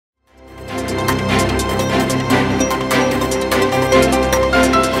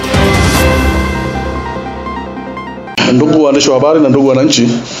Ndugu waandishi wa habari na ndugu wananchi,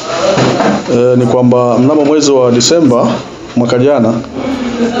 ni kwamba mnamo mwezi wa Disemba mwaka jana,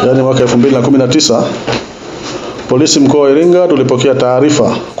 yani mwaka 2019, polisi mkoa wa Iringa tulipokea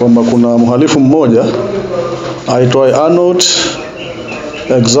taarifa kwamba kuna mhalifu mmoja aitwaye Arnold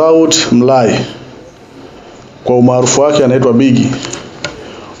Exaud Mlai, kwa umaarufu wake anaitwa Bigi.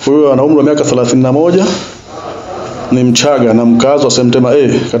 Huyo ana umri wa miaka 31, ni Mchaga na mkazi wa Semtema A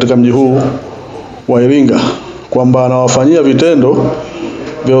katika mji huu wa Iringa, kwamba anawafanyia vitendo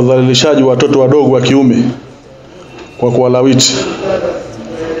vya udhalilishaji watoto wadogo wa kiume kwa Kulawiti.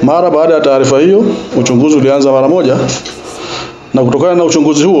 Mara baada ya taarifa hiyo, uchunguzi ulianza mara moja, na kutokana na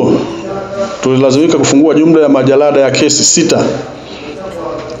uchunguzi huo tulilazimika kufungua jumla ya majalada ya kesi 6.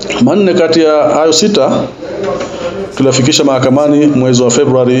 Manne kati ya hayo 6 tulifikisha mahakamani mwezi wa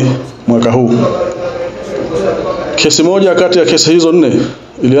Februari mwaka huu. Kesi moja kati ya kesi hizo 4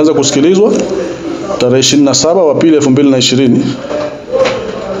 ilianza kusikilizwa tarehe 27 wa pili 2020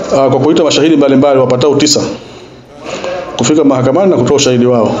 kwa kuita mashahidi mbalimbali wapatao 9 kufika mahakamani na kutoa ushahidi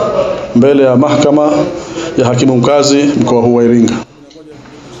wao mbele ya mahakama ya hakimu mkazi mkoa huu wa Iringa.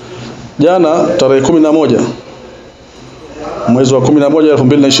 Jana tarehe 11 mwezi wa 11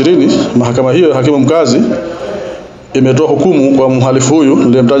 2020, mahakama hiyo ya hakimu mkazi imetoa hukumu kwa mhalifu huyu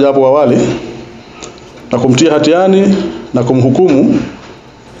niliyemtaja hapo awali na kumtia hatiani na kumhukumu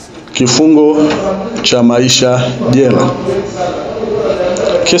kifungo cha maisha jela.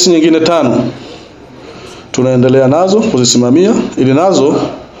 Kesi nyingine 5 tunaendelea nazo kuzisimamia ili nazo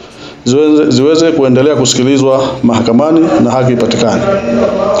ziweze kuendelea kusikilizwa mahakamani na haki ipatikane.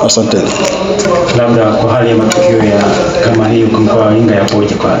 Asanteni. Labda kwa hali ya matukio ya kama hiyo kwa mkoa wa Iringa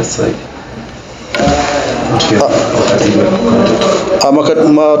yapoje kwa sasa?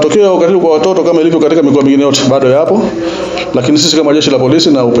 Matokeo ya ukatili kwa watoto kama ilivyo katika mikoa mingine yote bado yapo, lakini sisi kama jeshi la polisi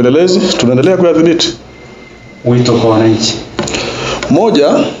na upelelezi tunaendelea kuyadhibiti. Wito kwa wananchi: moja,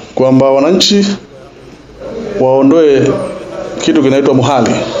 kwamba wananchi waondoe kitu kinaitwa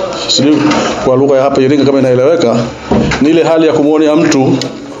muhali. Sijui kwa lugha ya hapa Iringa kama inaeleweka, ni ile hali ya kumuonea mtu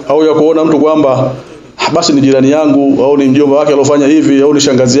au ya kuona mtu kwamba basi ni jirani yangu au ni mjomba wake alofanya hivi au ni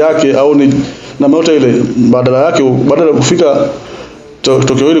shangazi yake au ni na yote ile. Badala yake, badala ya kufika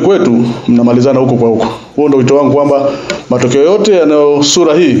tokeo hili kwetu, mnamalizana huko kwa huko. Huo ndio wito wangu, kwamba matokeo yote yanayo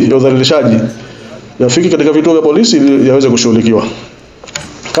sura hii ya udhalilishaji yafiki katika vituo vya polisi ili yaweze kushughulikiwa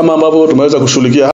kama ambavyo tumeweza kushughulikia